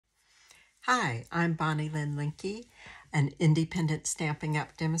Hi, I'm Bonnie Lynn Linke, an independent Stampin'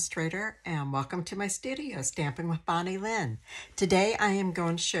 Up demonstrator, and welcome to my studio, Stamping with Bonnie Lynn. Today I am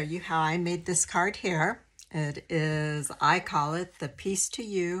going to show you how I made this card here. It is, I call it the Peace to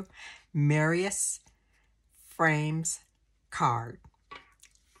You Merriest Frames card.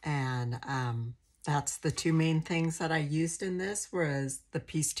 And that's the two main things that I used in this was the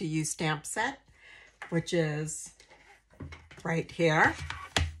Peace to You stamp set, which is right here.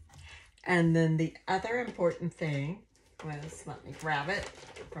 And then the other important thing was, let me grab it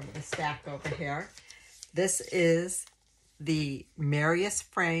from the stack over here. This is the Merriest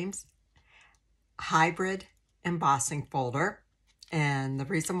Frames hybrid embossing folder. And the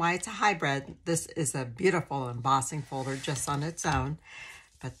reason why it's a hybrid, this is a beautiful embossing folder just on its own.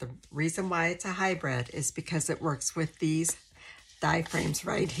 But the reason why it's a hybrid is because it works with these die frames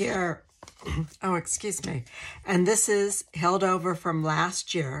right here. Oh, excuse me. And this is held over from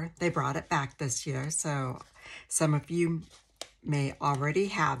last year. They brought it back this year, so some of you may already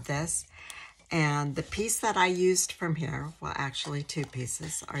have this. And the piece that I used from here, well, actually two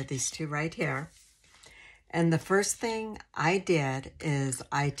pieces, are these two right here. And the first thing I did is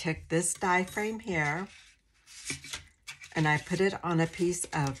I took this die frame here and I put it on a piece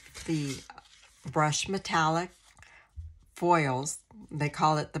of the Brushed Metallic foils. They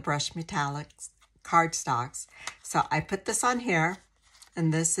call it the Brushed Metallic Cardstocks. So I put this on here,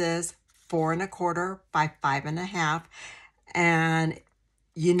 and this is 4 1/4 by 5 1/2. And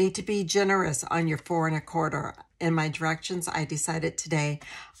you need to be generous on your 4 1/4. In my directions, I decided today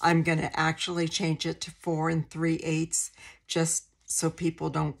I'm going to actually change it to 4 3/8 just so people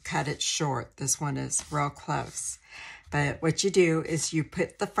don't cut it short. This one is real close. But what you do is you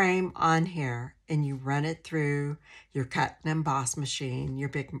put the frame on here and you run it through your cut and emboss machine, your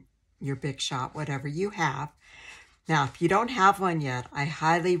big shot, whatever you have. Now, if you don't have one yet, I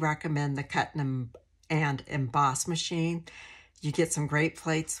highly recommend the cut and emboss machine. You get some great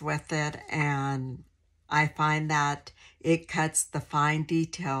plates with it, and I find that it cuts the fine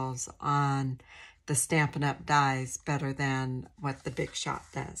details on the Stampin' Up dies better than what the Big Shot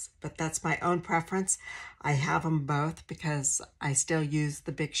does. But that's my own preference. I have them both because I still use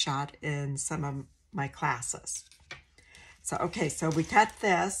the Big Shot in some of my classes. So, okay, so we cut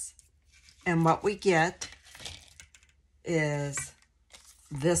this, and what we get is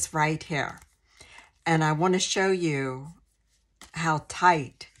this right here. And I want to show you how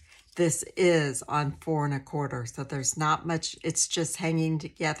tight this is on 4 1/4. So there's not much, it's just hanging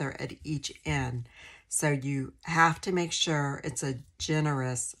together at each end. So you have to make sure it's a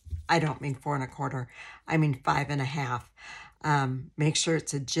generous, I don't mean 4 1/4, I mean 5 1/2. Make sure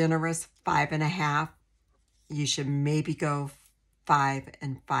it's a generous 5 1/2. You should maybe go 5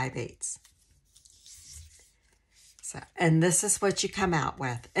 5/8. So, and this is what you come out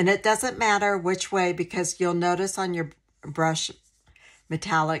with. And it doesn't matter which way, because you'll notice on your brush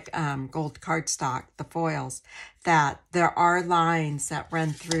metallic gold cardstock, the foils, that there are lines that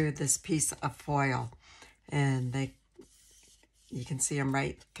run through this piece of foil. And you can see them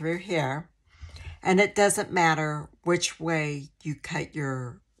right through here. And it doesn't matter which way you cut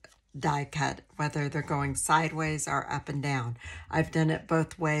your die cut, whether they're going sideways or up and down. I've done it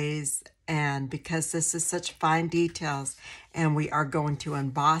both ways, and because this is such fine details and we are going to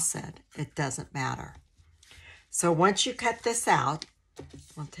emboss it, it doesn't matter. So once you cut this out,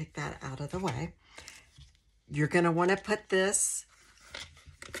 we'll take that out of the way. You're going to want to put this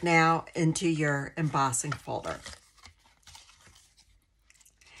now into your embossing folder.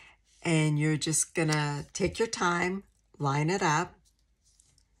 And you're just going to take your time, line it up,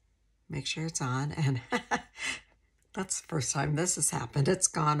 make sure it's on. And that's the first time this has happened. It's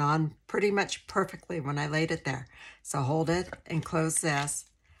gone on pretty much perfectly when I laid it there. So hold it and close this.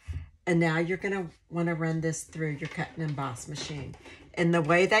 And now you're going to want to run this through your cut and emboss machine. And the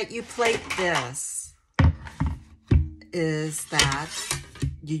way that you plate this is that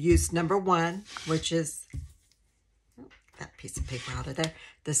you use number 1, which is that piece of paper out of there.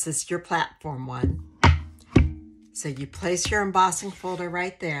 This is your platform one. So you place your embossing folder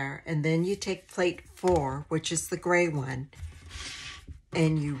right there, and then you take plate 4, which is the gray one,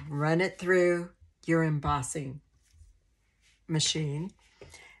 and you run it through your embossing machine,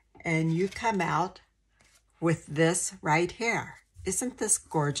 and you come out with this right here. Isn't this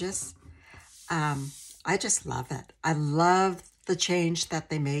gorgeous? I just love it. I love the change that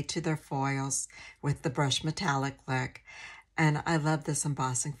they made to their foils with the Brushed Metallic look. And I love this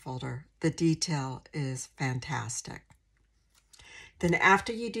embossing folder. The detail is fantastic. Then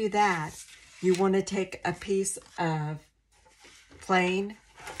after you do that, you want to take a piece of plain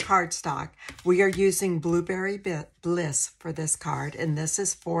cardstock. We are using Blueberry Bliss for this card, and this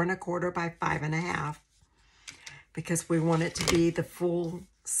is 4 1/4 by 5 1/2 because we want it to be the full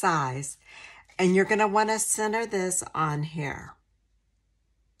size. And you're going to want to center this on here.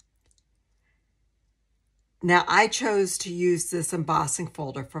 Now, I chose to use this embossing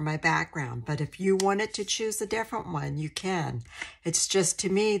folder for my background, but if you wanted to choose a different one, you can. It's just, to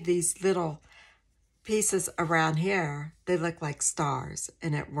me, these little pieces around here, they look like stars,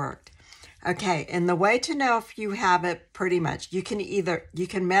 and it worked. Okay, and the way to know if you have it pretty much, you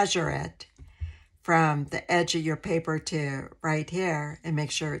can measure it from the edge of your paper to right here and make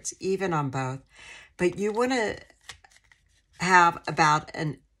sure it's even on both. But you want to have about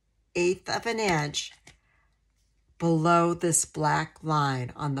 1/8 of an inch below this black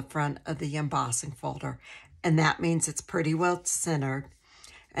line on the front of the embossing folder. And that means it's pretty well centered.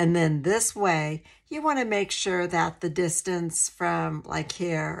 And then this way, you want to make sure that the distance from like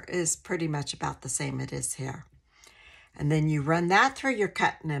here is pretty much about the same it is here. And then you run that through your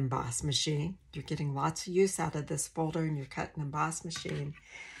cut and emboss machine. You're getting lots of use out of this folder in your cut and emboss machine.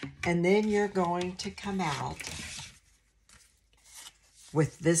 And then you're going to come out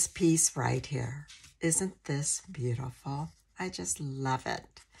with this piece right here. Isn't this beautiful? I just love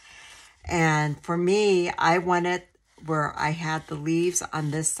it. And for me, I want it where I had the leaves on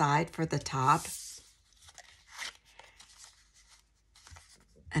this side for the top.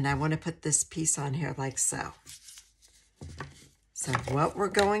 And I want to put this piece on here like so. So what we're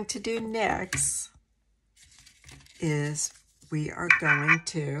going to do next is we are going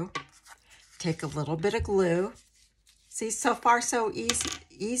to take a little bit of glue. See, so far so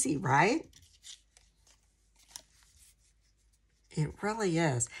easy, right? It really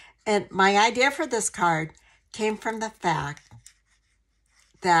is. And my idea for this card came from the fact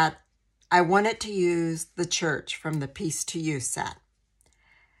that I wanted to use the church from the Peace to You set.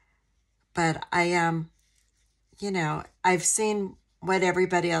 But I am, I've seen what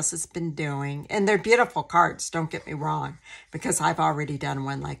everybody else has been doing. And they're beautiful cards, don't get me wrong, because I've already done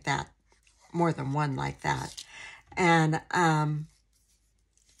one like that, more than one like that. And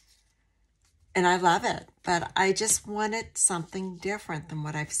I love it, but I just wanted something different than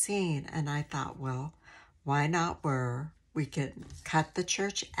what I've seen. And I thought, well, why not where we could cut the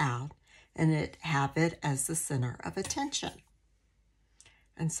church out and have it as the center of attention.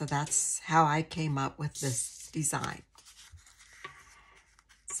 And so that's how I came up with this design.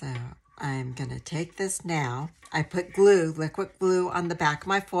 So I'm going to take this now. I put glue, liquid glue, on the back of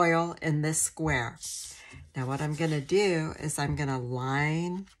my foil in this square. Now what I'm going to do is I'm going to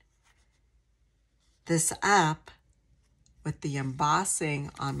line this up with the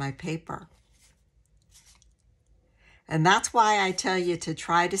embossing on my paper. And that's why I tell you to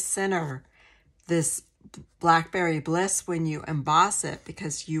try to center this Blackberry Bliss when you emboss it,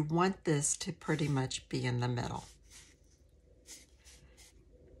 because you want this to pretty much be in the middle.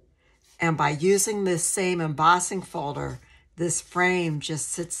 And by using this same embossing folder, this frame just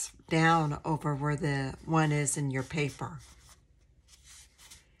sits down over where the one is in your paper.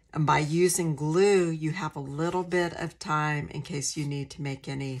 And by using glue, you have a little bit of time in case you need to make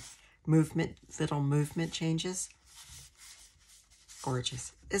any little movement changes.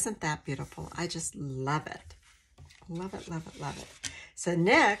 Gorgeous. Isn't that beautiful? I just love it. Love it, love it, love it. So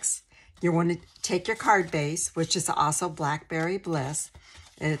next, you want to take your card base, which is also Blackberry Bliss.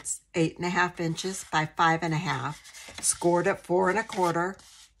 It's 8 1/2 inches by 5 1/2, scored at 4 1/4.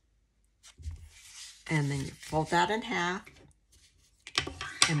 And then you fold that in half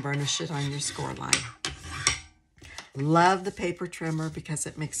and burnish it on your score line. Love the paper trimmer because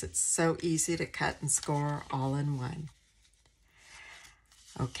it makes it so easy to cut and score all in one.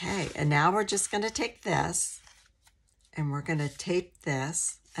 Okay, and now we're just going to take this and we're going to tape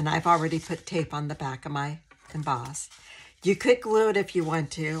this. And I've already put tape on the back of my emboss. You could glue it if you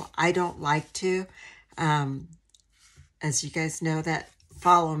want to. I don't like to. As you guys know that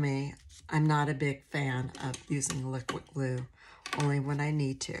follow me, I'm not a big fan of using liquid glue, only when I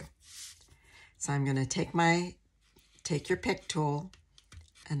need to. So I'm going to take your pick tool,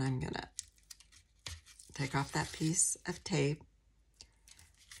 and I'm going to take off that piece of tape.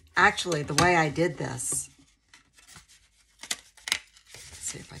 Actually, the way I did this, let's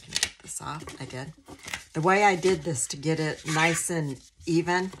see if I can get this off. I did. The way I did this to get it nice and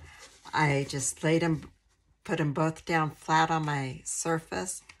even, I just put them both down flat on my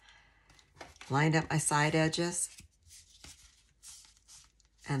surface, lined up my side edges,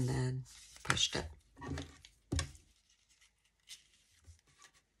 and then pushed it.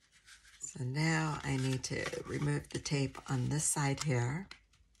 So now I need to remove the tape on this side here.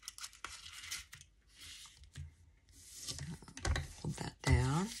 Hold that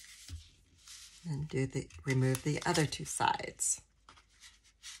down. remove the other two sides.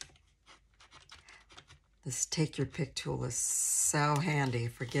 This Take Your Pick tool is so handy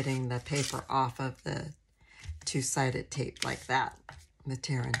for getting the paper off of the two-sided tape like that, the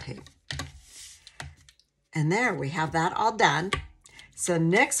tear-in tape. And there, we have that all done. So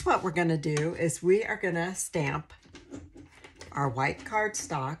next what we're going to do is we are going to stamp our white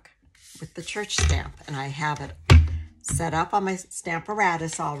cardstock with the church stamp. And I have it set up on my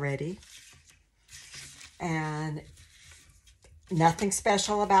Stamparatus already. And nothing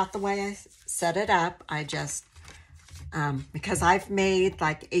special about the way I set it up. I just, because I've made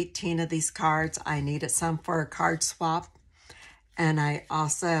like 18 of these cards, I needed some for a card swap. And I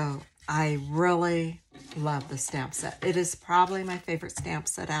really love the stamp set. It is probably my favorite stamp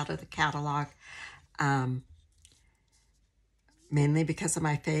set out of the catalog. Mainly because of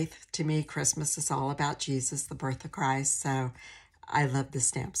my faith. To me, Christmas is all about Jesus, the birth of Christ. So I love the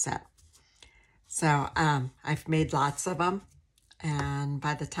stamp set. So I've made lots of them. And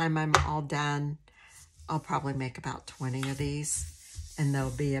by the time I'm all done, I'll probably make about 20 of these. And they'll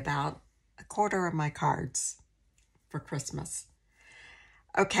be about a quarter of my cards for Christmas.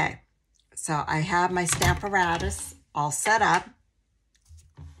 Okay, so I have my Stamparatus all set up.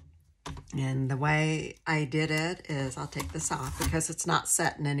 And the way I did it is, I'll take this off because it's not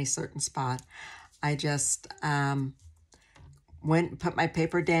set in any certain spot. I just went and put my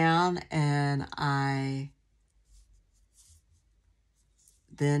paper down, and I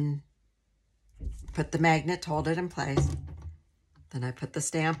then put the magnet to hold it in place. Then I put the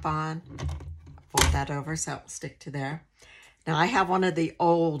stamp on, fold that over so it will stick to there. Now I have one of the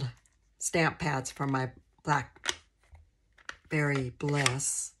old stamp pads from my Blackberry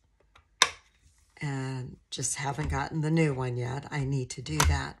Bliss, and just haven't gotten the new one yet. I need to do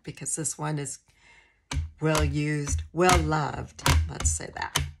that because this one is well used, well loved, let's say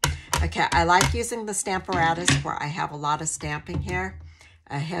that. Okay, I like using the Stamparatus where I have a lot of stamping here,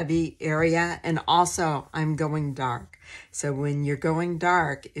 a heavy area, and also I'm going dark. So when you're going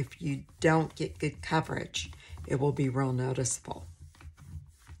dark, if you don't get good coverage, it will be real noticeable.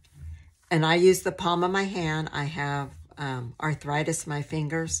 And I use the palm of my hand. I have arthritis in my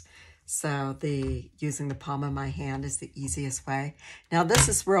fingers, so using the palm of my hand is the easiest way. Now this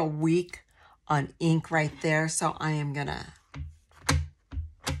is real weak on ink right there, so I am gonna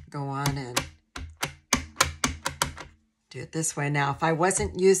go on and do it this way. Now if I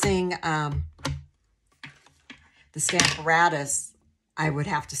wasn't using the Stamparatus, I would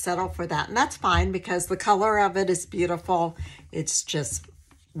have to settle for that. And that's fine because the color of it is beautiful. It's just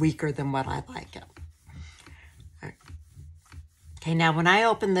weaker than what I like it. Okay, now when I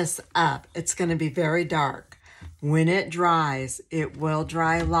open this up, it's going to be very dark. When it dries, it will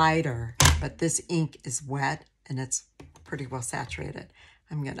dry lighter, but this ink is wet and it's pretty well saturated.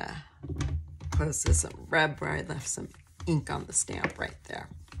 I'm going to close this and rub where I left some ink on the stamp right there.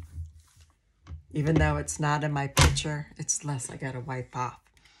 Even though it's not in my picture, it's less I got to wipe off.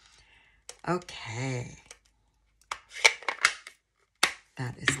 Okay.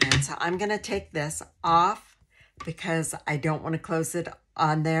 That is done. So I'm going to take this off because I don't want to close it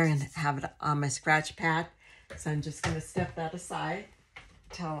on there and have it on my scratch pad. So I'm just going to step that aside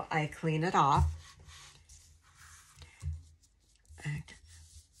until I clean it off. Okay.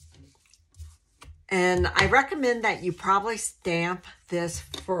 And I recommend that you probably stamp this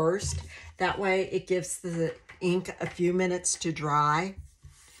first. That way it gives the ink a few minutes to dry.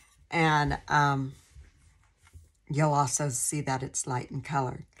 And you'll also see that it's light in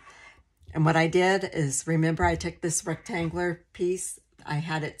color. And what I did is, remember I took this rectangular piece. I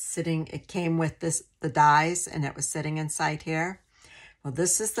had it sitting, it came with the dies, and it was sitting inside here. Well,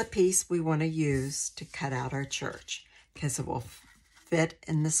 this is the piece we want to use to cut out our church because it will fit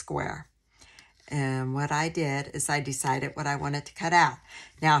in the square. And what I did is I decided what I wanted to cut out.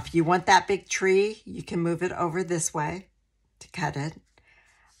 Now, if you want that big tree, you can move it over this way to cut it.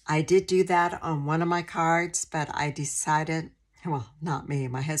 I did do that on one of my cards, but I decided, well, not me,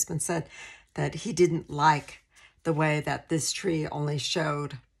 my husband said that he didn't like the way that this tree only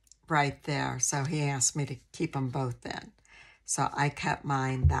showed right there. So he asked me to keep them both in. So I cut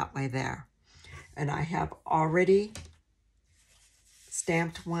mine that way there. And I have already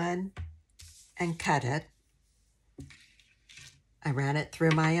stamped one and cut it. I ran it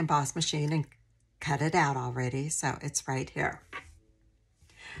through my emboss machine and cut it out already, so it's right here.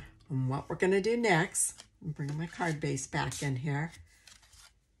 And what we're going to do next, I'm bringing my card base back in here.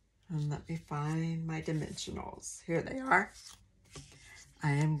 And let me find my dimensionals. Here they are.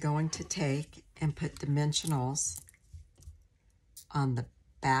 I am going to take and put dimensionals on the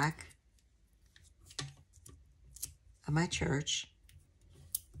back of my church.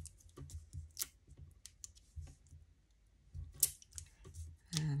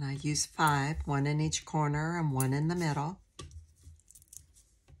 And I use 5, 1 in each corner and 1 in the middle.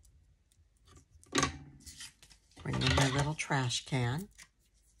 Bring in my little trash can.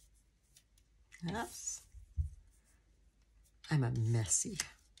 Yes. I'm a messy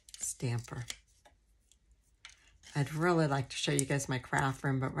stamper. I'd really like to show you guys my craft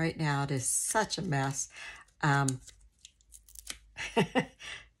room, but right now it is such a mess.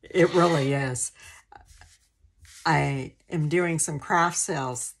 It really is. I am doing some craft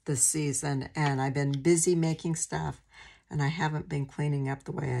sales this season, and I've been busy making stuff, and I haven't been cleaning up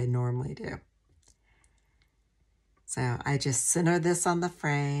the way I normally do. So I just center this on the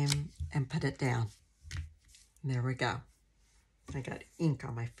frame and put it down. There we go. I got ink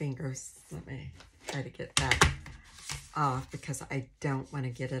on my fingers. Let me try to get that off because I don't want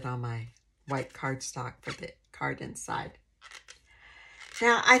to get it on my white cardstock for the card inside.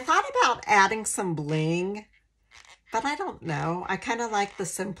 Now, I thought about adding some bling, but I don't know. I kind of like the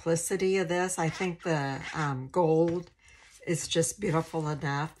simplicity of this. I think the gold is just beautiful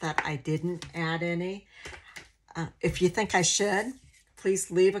enough that I didn't add any. If you think I should,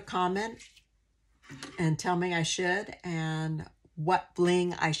 please leave a comment and tell me I should and what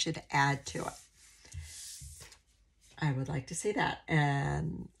bling I should add to it. I would like to see that.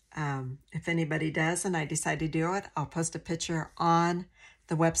 And if anybody does and I decide to do it, I'll post a picture on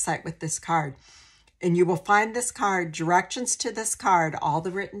the website with this card. And you will find this card, directions to this card, all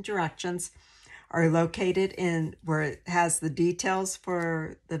the written directions are located in where it has the details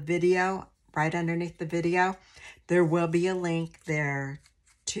for the video, right underneath the video. There will be a link there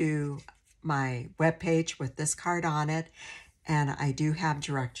to my webpage with this card on it. And I do have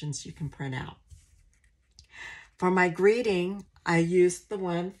directions you can print out. For my greeting, I used the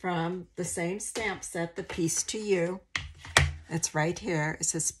one from the same stamp set, the Peace to You. It's right here. It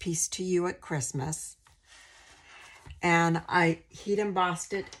says Peace to You at Christmas. And I heat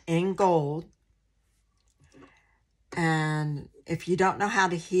embossed it in gold. And if you don't know how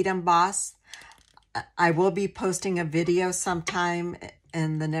to heat emboss, I will be posting a video sometime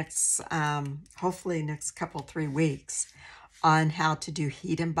in the next, hopefully next 3 weeks on how to do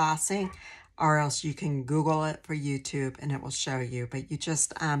heat embossing, or else you can Google it for YouTube and it will show you. But you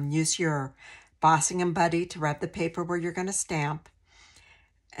just use your embossing and buddy to rub the paper where you're going to stamp.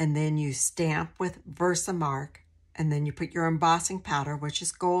 And then you stamp with Versamark. And then you put your embossing powder, which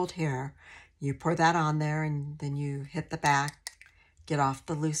is gold here. You pour that on there and then you hit the back, get off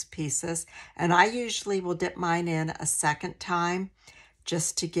the loose pieces. And I usually will dip mine in a second time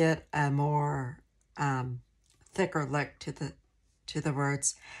just to get a more thicker look to the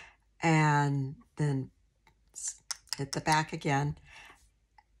words. And then hit the back again.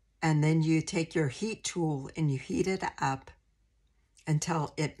 And then you take your heat tool and you heat it up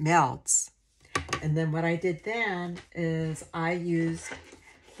until it melts. And then what I did then is I used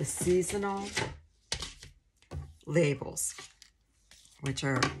the seasonal labels, which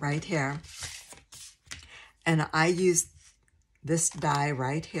are right here. And I used this die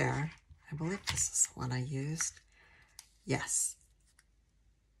right here. I believe this is the one I used. Yes.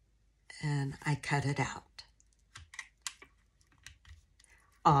 And I cut it out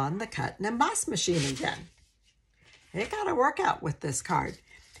on the cut and emboss machine again. It got to work out with this card.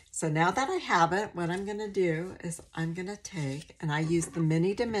 So now that I have it, what I'm going to do is I'm going to take, and I use the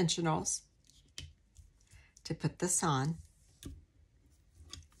mini dimensionals to put this on.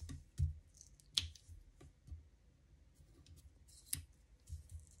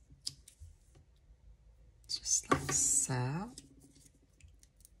 Just like so.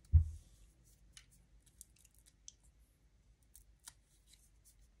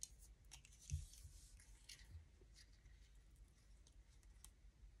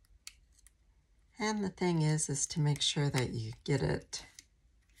 And the thing is to make sure that you get it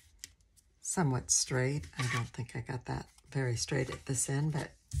somewhat straight. I don't think I got that very straight at this end,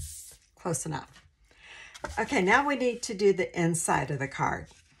 but close enough. Okay, now we need to do the inside of the card.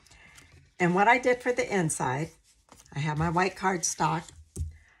 And what I did for the inside, I have my white cardstock.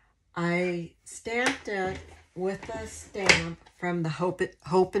 I stamped it with a stamp from the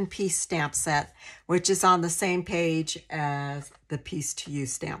Hope and Peace stamp set, which is on the same page as the Peace to You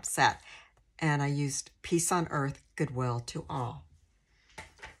stamp set. And I used Peace on Earth, Goodwill to All.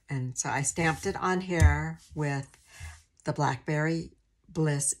 And so I stamped it on here with the Blackberry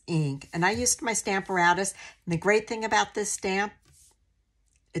Bliss ink. And I used my Stamparatus. And the great thing about this stamp,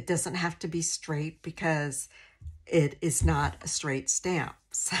 it doesn't have to be straight because it is not a straight stamp.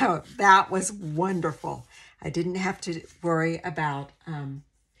 So that was wonderful. I didn't have to worry about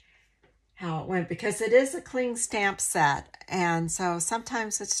how it went because it is a cling stamp set. And so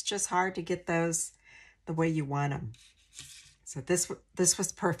sometimes it's just hard to get those the way you want them. So this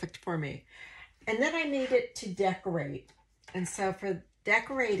was perfect for me. And then I need it to decorate. And so for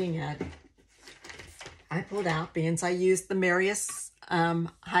decorating it, I pulled out, beans. I used the Merriest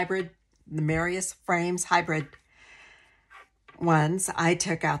Merriest Frames hybrid ones. I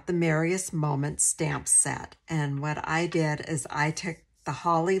took out the Merriest Moments stamp set. And what I did is I took the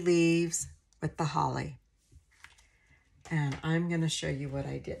holly leaves with the holly. And I'm going to show you what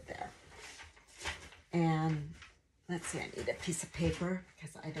I did there. And let's see, I need a piece of paper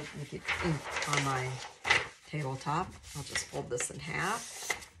because I don't want to get ink on my tabletop. I'll just fold this in half.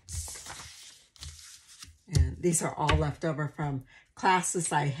 And these are all left over from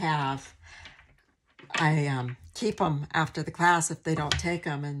classes I have. I keep them after the class if they don't take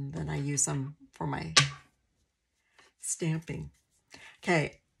them, and then I use them for my stamping.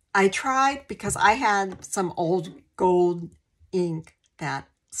 Okay, I tried because I had some old gold ink that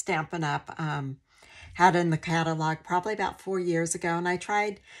Stampin' Up had in the catalog probably about 4 years ago, and I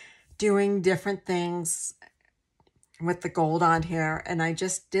tried doing different things with the gold on here, and I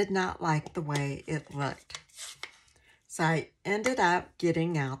just did not like the way it looked. So I ended up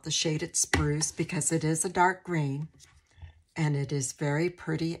getting out the shaded spruce because it is a dark green, and it is very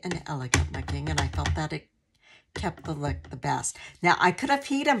pretty and elegant looking, and I felt that it kept the look the best. Now, I could have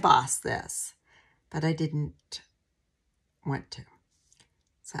heat embossed this, but I didn't want to.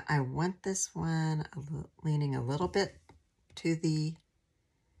 So I want this one leaning a little bit to the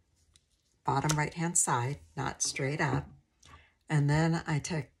bottom right-hand side, not straight up. And then I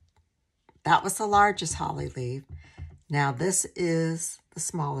took, that was the largest holly leaf. Now this is the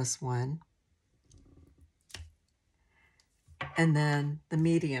smallest one. And then the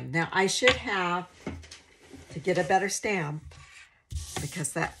medium. Now I should have, to get a better stamp,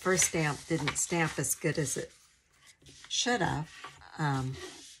 because that first stamp didn't stamp as good as it should have,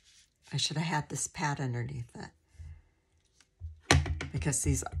 I should have had this pad underneath it. Because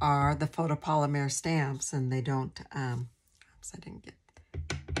these are the photopolymer stamps, and they don't, oops, I didn't get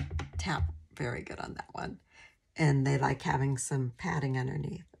tap very good on that one. And they like having some padding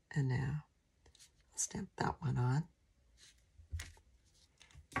underneath. And now I'll stamp that one on.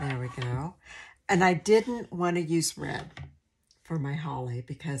 There we go. And I didn't want to use red for my holly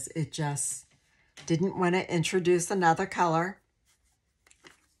because it just didn't want to introduce another color.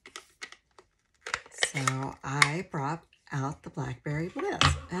 So I brought out the Blackberry Bliss,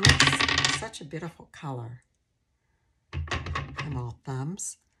 and it's such a beautiful color. I'm all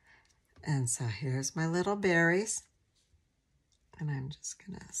thumbs. And so here's my little berries, and I'm just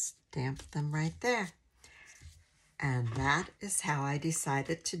gonna stamp them right there. And that is how I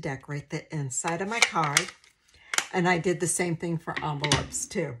decided to decorate the inside of my card. And I did the same thing for envelopes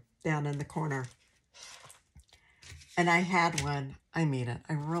too, down in the corner. And I had one, I mean it,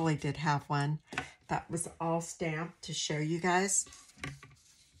 I really did have one that was all stamped to show you guys.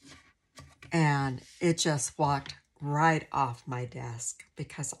 And it just walked right off my desk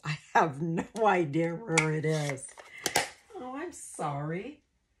because I have no idea where it is. Oh, I'm sorry.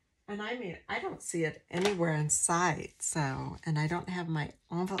 And I mean, I don't see it anywhere in sight. So, and I don't have my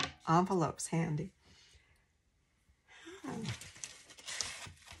envelopes handy.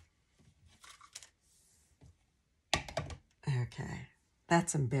 Okay,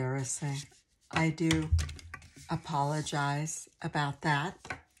 that's embarrassing. I do apologize about that.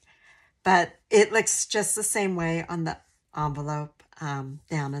 But it looks just the same way on the envelope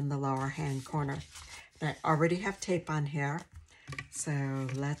down in the lower hand corner. And I already have tape on here. So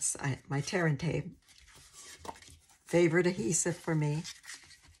let's, my tearing tape, favorite adhesive for me.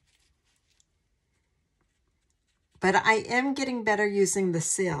 But I am getting better using the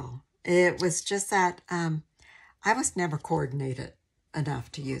seal. It was just that I was never coordinated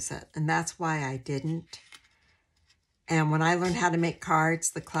enough to use it. And that's why I didn't. And when I learned how to make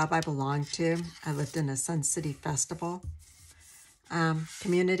cards, the club I belonged to, I lived in a Sun City Festival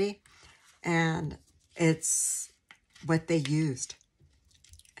community. And it's what they used.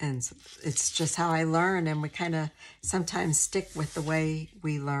 And it's just how I learn. And we kind of sometimes stick with the way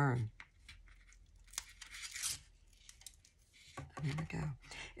we learn. There we go.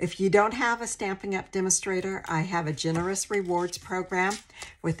 If you don't have a Stampin' Up demonstrator, I have a generous rewards program.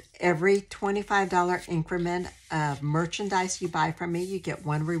 With every $25 increment of merchandise you buy from me, you get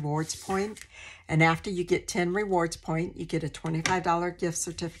 1 rewards point. And after you get 10 rewards point, you get a $25 gift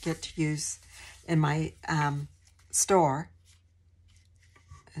certificate to use in my store.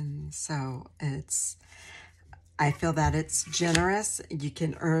 And so I feel that it's generous. You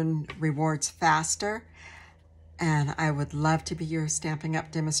can earn rewards faster. And I would love to be your Stampin'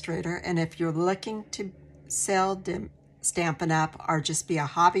 Up demonstrator. And if you're looking to sell Stampin' Up or just be a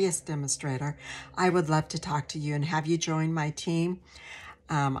hobbyist demonstrator, I would love to talk to you and have you join my team.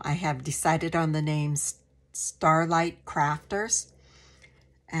 I have decided on the name Starlight Crafters,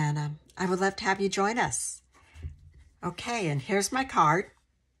 and I would love to have you join us. Okay, and here's my card.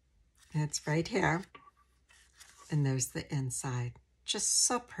 It's right here, and there's the inside. Just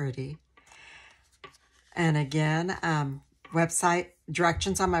so pretty. And again, website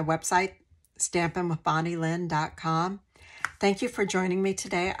directions on my website, stampinwithbonnielynn.com. Thank you for joining me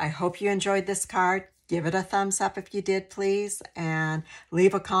today. I hope you enjoyed this card. Give it a thumbs up if you did, please, and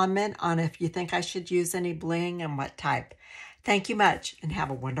leave a comment on if you think I should use any bling and what type. Thank you much, and have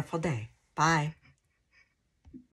a wonderful day. Bye.